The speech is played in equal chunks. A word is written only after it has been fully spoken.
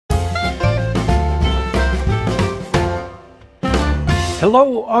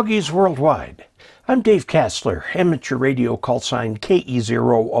Hello, Augies Worldwide. I'm Dave Kassler, amateur radio call sign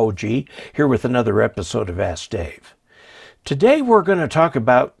KE0OG, here with another episode of Ask Dave. Today we're going to talk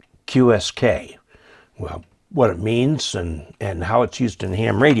about QSK. Well, what it means and how it's used in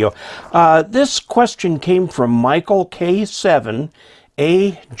ham radio. This question came from Michael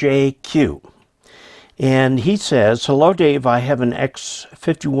K7AJQ. And he says, hello Dave, I have an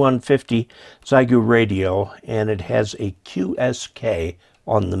X5150 Zygo radio and it has a QSK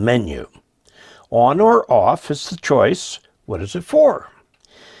on the menu. On or off is the choice. What is it for?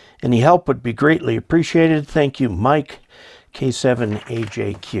 Any help would be greatly appreciated. Thank you, Mike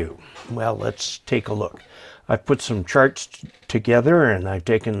K7AJQ. Well, let's take a look. I've put some charts together and I've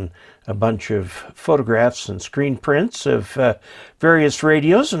taken a bunch of photographs and screen prints of various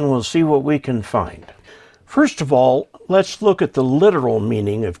radios, and we'll see what we can find. First of all, let's look at the literal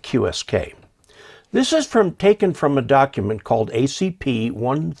meaning of QSK. This is taken from a document called ACP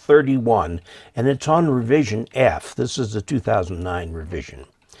 131, and it's on revision F. This is the 2009 revision,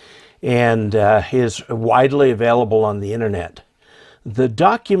 and is widely available on the internet. The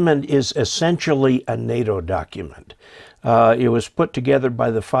document is essentially a NATO document. It was put together by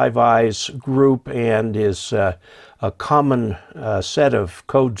the Five Eyes group and is a common set of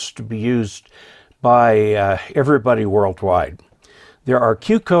codes to be used by everybody worldwide. There are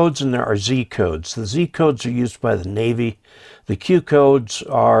Q codes and there are Z codes. The Z codes are used by the Navy. The Q codes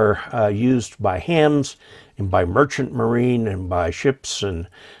are used by hams and by merchant marine and by ships and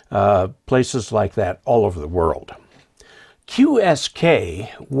places like that all over the world.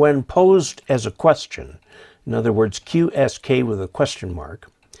 QSK, when posed as a question, in other words, QSK with a question mark,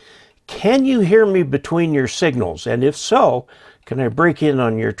 can you hear me between your signals? And if so, can I break in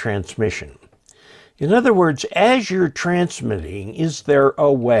on your transmission? In other words, as you're transmitting, is there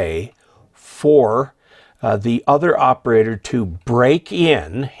a way for the other operator to break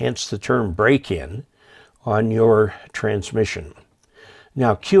in, hence the term break in, on your transmission?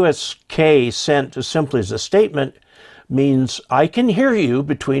 Now, QSK sent simply as a statement means I can hear you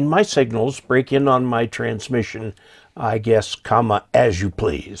between my signals, break in on my transmission, I guess, comma, as you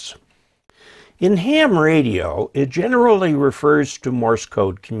please. In ham radio, it generally refers to Morse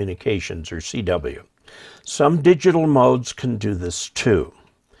code communications, or CW. Some digital modes can do this too.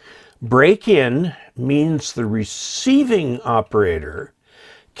 Break-in means the receiving operator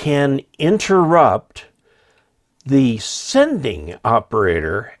can interrupt the sending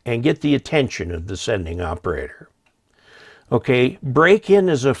operator and get the attention of the sending operator. Okay, break-in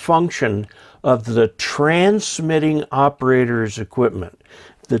is a function of the transmitting operator's equipment.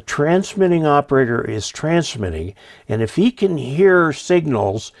 The transmitting operator is transmitting, and if he can hear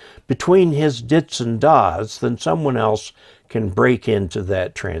signals between his dits and das, then someone else can break into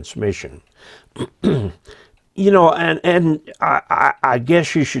that transmission. You know, and I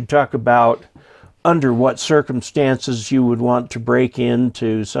guess you should talk about under what circumstances you would want to break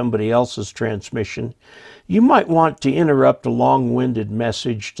into somebody else's transmission. You might want to interrupt a long-winded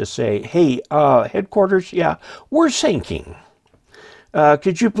message to say, hey, headquarters, yeah, we're syncing.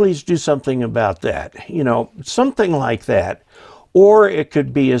 Could you please do something about that? You know, something like that. Or it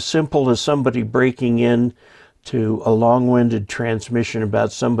could be as simple as somebody breaking in to a long-winded transmission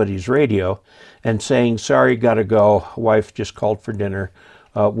about somebody's radio and saying, sorry, gotta go, wife just called for dinner,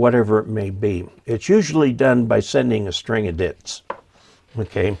 whatever it may be. It's usually done by sending a string of dits.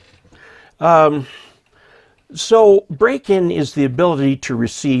 Okay. So break-in is the ability to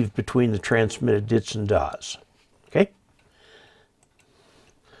receive between the transmitted dits and das. Okay?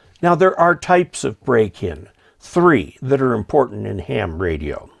 Now there are types of break-in, 3 that are important in ham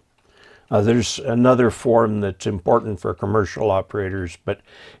radio. There's another form that's important for commercial operators, but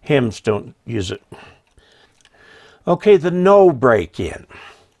hams don't use it. Okay, the no break-in.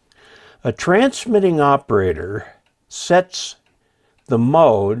 A transmitting operator sets the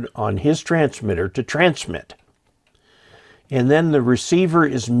mode on his transmitter to transmit, and then the receiver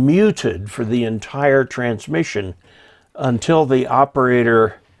is muted for the entire transmission until the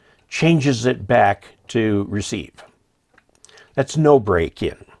operator changes it back to receive. That's no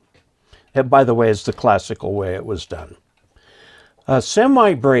break-in. That, by the way, is the classical way it was done. A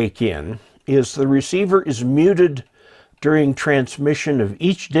semi-break-in is the receiver is muted during transmission of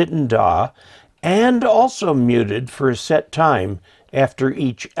each dit and da, and also muted for a set time after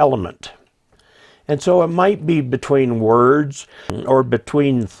each element. And so it might be between words or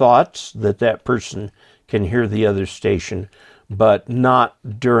between thoughts that that person can hear the other station, but not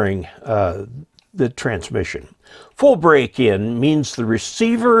during the transmission. Full break-in means the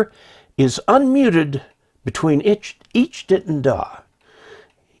receiver is unmuted between each dit and da.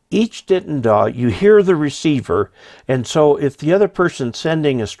 each dit and daw, you hear the receiver, and so if the other person's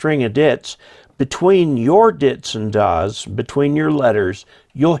sending a string of dits, between your dits and daws, between your letters,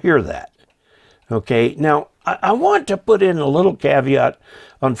 you'll hear that. Okay, now I want to put in a little caveat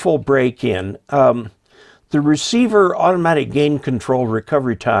on full break-in. The receiver automatic gain control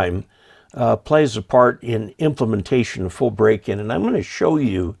recovery time plays a part in implementation of full break-in, and I'm going to show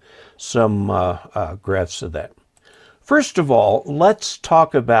you some graphs of that. First of all, let's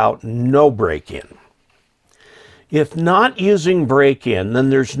talk about no break-in. If not using break-in, then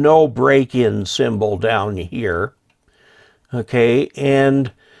there's no break-in symbol down here. Okay,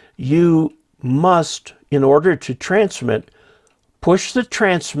 and you must, in order to transmit, push the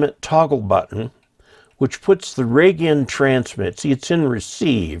transmit toggle button, which puts the rig in transmit. See, it's in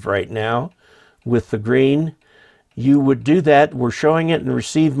receive right now with the green. You would do that. We're showing it in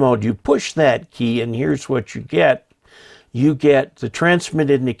receive mode. You push that key, and here's what you get. You get the transmit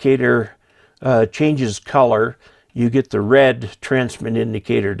indicator changes color. You get the red transmit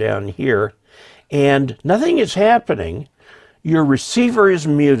indicator down here, and nothing is happening. Your receiver is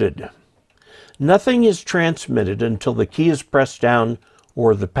muted. Nothing is transmitted until the key is pressed down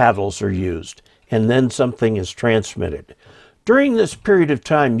or the paddles are used, and then something is transmitted. During this period of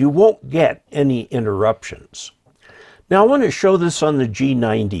time, you won't get any interruptions. Now I want to show this on the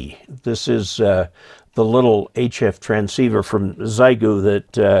G90. This is the little HF transceiver from Zygo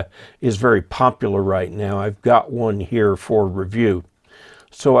that is very popular right now. I've got one here for review.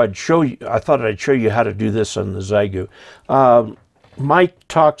 So I thought I'd show you how to do this on the Zygo. Mike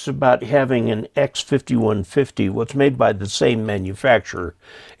talks about having an X5150, what's made by the same manufacturer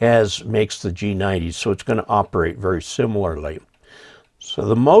as makes the G90, so it's going to operate very similarly. So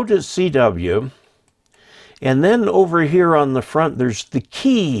the mode is CW, and then over here on the front there's the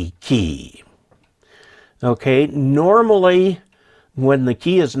key. Okay, normally when the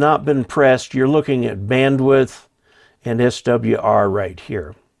key has not been pressed, you're looking at bandwidth and SWR right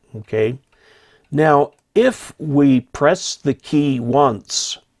here. Okay, now if we press the key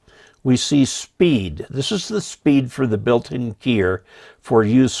once, we see speed. This is the speed for the built-in keyer for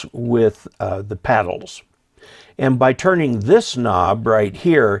use with the paddles. And by turning this knob right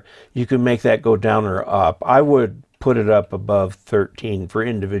here, you can make that go down or up. I would put it up above 13 for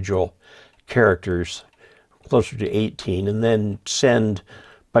individual characters, closer to 18, and then send,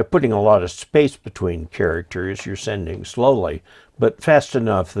 by putting a lot of space between characters, you're sending slowly, but fast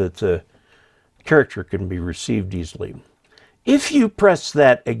enough that the character can be received easily. If you press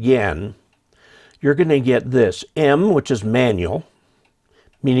that again, you're going to get this M, which is manual,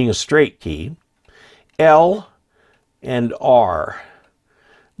 meaning a straight key, L, and R.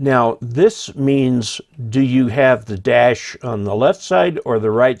 Now this means, do you have the dash on the left side or the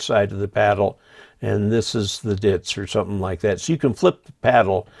right side of the paddle? And this is the dits or something like that. So you can flip the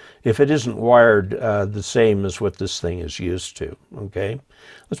paddle if it isn't wired the same as what this thing is used to. Okay,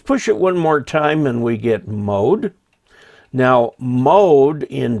 let's push it one more time and we get mode. Now mode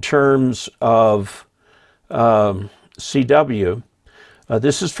in terms of CW,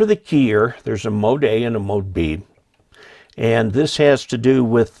 this is for the keyer. There's a mode A and a mode B. And this has to do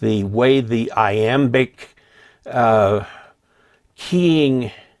with the way the iambic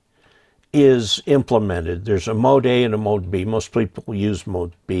keying is implemented. There's a mode A and a mode B. Most people use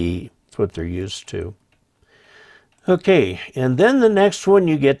mode B. That's what they're used to. Okay, and then the next one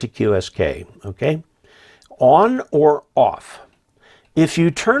you get to QSK, okay? On or off. If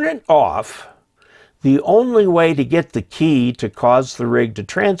you turn it off, the only way to get the key to cause the rig to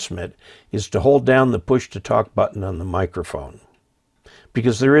transmit is to hold down the push to talk button on the microphone,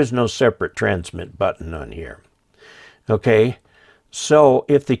 because there is no separate transmit button on here. Okay? So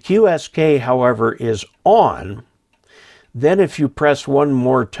if the QSK, however, is on, then if you press one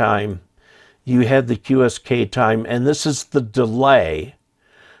more time, you have the QSK time, and this is the delay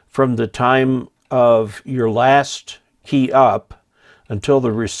from the time of your last key up until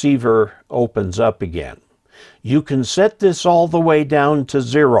the receiver opens up again. You can set this all the way down to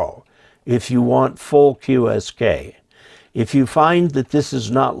 0 if you want full QSK. If you find that this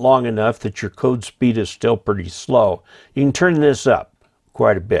is not long enough, that your code speed is still pretty slow, you can turn this up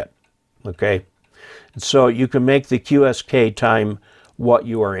quite a bit, okay? So you can make the QSK time what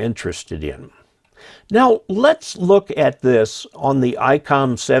you are interested in. Now let's look at this on the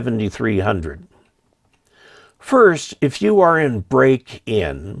ICOM 7300. First, if you are in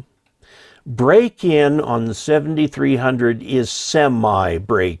break-in, break-in on the 7300 is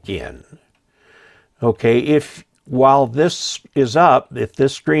semi-break-in. Okay, while this is up, if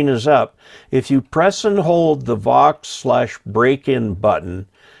this screen is up, if you press and hold the Vox/break-in button,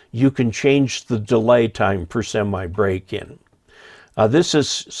 you can change the delay time for semi-break-in. This is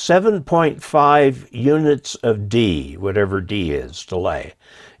 7.5 units of D, whatever D is, delay.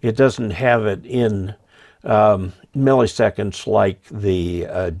 It doesn't have it in milliseconds like the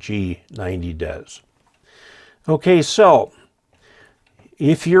G90 does. Okay, so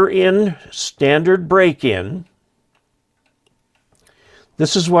if you're in standard break-in,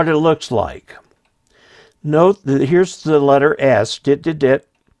 this is what it looks like. Note that here's the letter S, dit, dit, dit,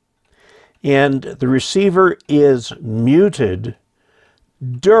 and the receiver is muted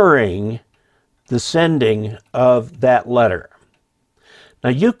during the sending of that letter.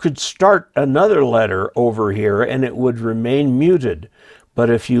 Now you could start another letter over here and it would remain muted, but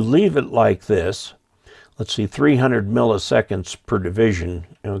if you leave it like this, let's see, 300 milliseconds per division,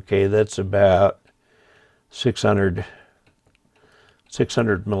 okay, that's about 600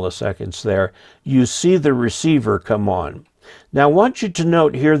 milliseconds there, you see the receiver come on. Now I want you to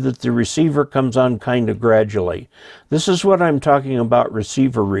note here that the receiver comes on kind of gradually. This is what I'm talking about,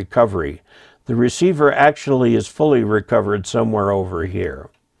 receiver recovery. The receiver actually is fully recovered somewhere over here.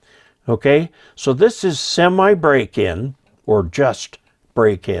 Okay, so this is semi-break-in, or just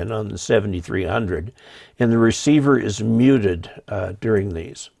break-in on the 7300, and the receiver is muted during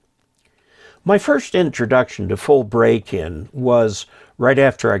these. My first introduction to full break-in was right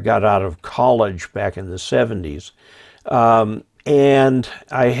after I got out of college back in the 70s. And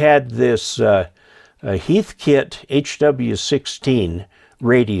I had this Heathkit HW16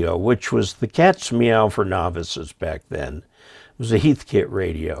 radio, which was the cat's meow for novices back then. It was a Heathkit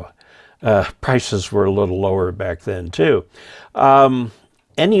radio. Prices were a little lower back then too.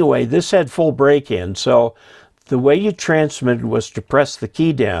 Anyway, this had full break-in, so the way you transmitted was to press the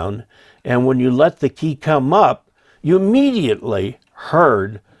key down, and when you let the key come up, you immediately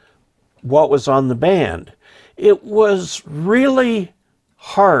heard what was on the band. It was really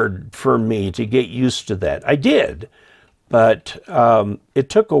hard for me to get used to that. I did, but it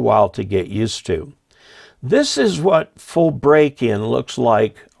took a while to get used to. This is what full break-in looks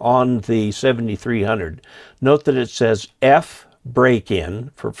like on the 7300. Note that it says F break-in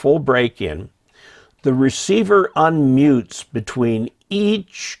for full break-in. The receiver unmutes between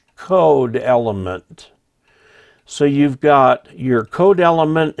each code element. So you've got your code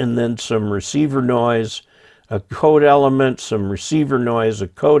element and then some receiver noise, a code element, some receiver noise, a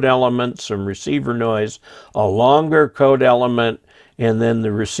code element, some receiver noise, a longer code element, and then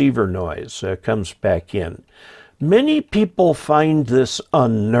the receiver noise comes back in. Many people find this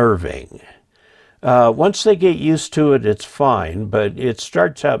unnerving. Once they get used to it, it's fine, but it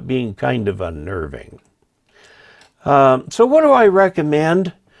starts out being kind of unnerving. So what do I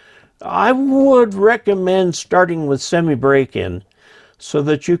recommend? I would recommend starting with semi-break-in so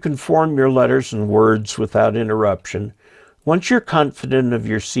that you can form your letters and words without interruption. Once you're confident of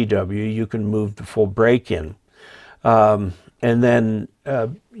your CW, you can move to full break-in. And then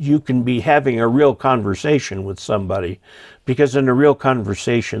you can be having a real conversation with somebody, because in a real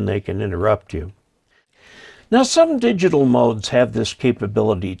conversation they can interrupt you. Now some digital modes have this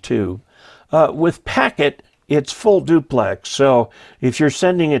capability too. With packet, it's full duplex, so if you're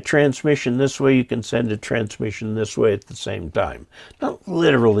sending a transmission this way, you can send a transmission this way at the same time. Not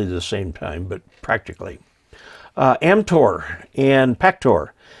literally the same time, but practically. Amtor and Pactor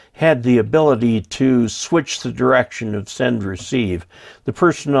had the ability to switch the direction of send-receive. The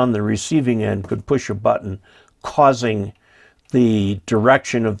person on the receiving end could push a button, causing the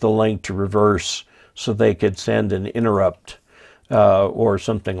direction of the link to reverse so they could send an interrupt or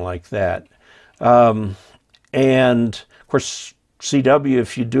something like that. And of course, CW,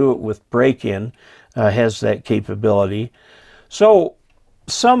 if you do it with break-in, has that capability. So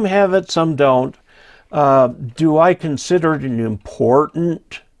some have it, some don't. Do I consider it an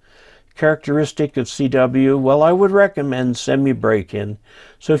important characteristic of CW? Well, I would recommend semi-break-in.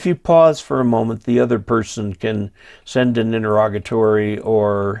 So if you pause for a moment, the other person can send an interrogatory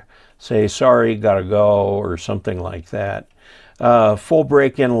or say, sorry, gotta go, or something like that. Full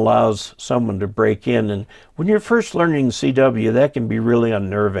break-in allows someone to break in, and when you're first learning CW, that can be really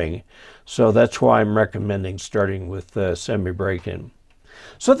unnerving. So that's why I'm recommending starting with semi-break-in.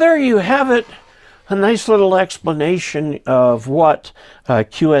 So there you have it. A nice little explanation of what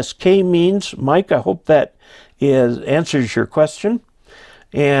QSK means. Mike, I hope that answers your question.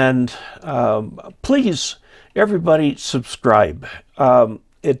 And please, everybody, subscribe.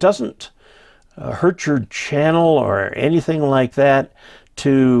 It doesn't hurt your channel or anything like that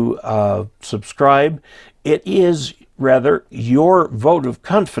to subscribe. It is rather your vote of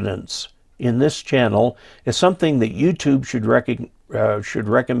confidence in this channel is something that YouTube should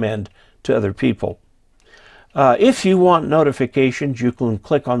recommend to other people. If you want notifications, you can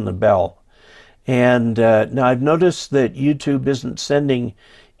click on the bell. And now I've noticed that YouTube isn't sending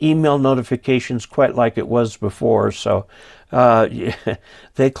email notifications quite like it was before, so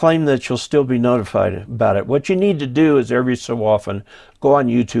they claim that you'll still be notified about it. What you need to do is every so often go on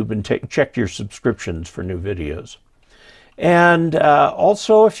YouTube and check your subscriptions for new videos. And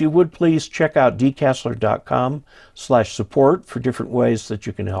also, if you would please check out dcasler.com/support for different ways that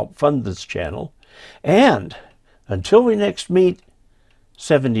you can help fund this channel. And until we next meet,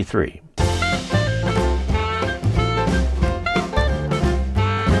 73.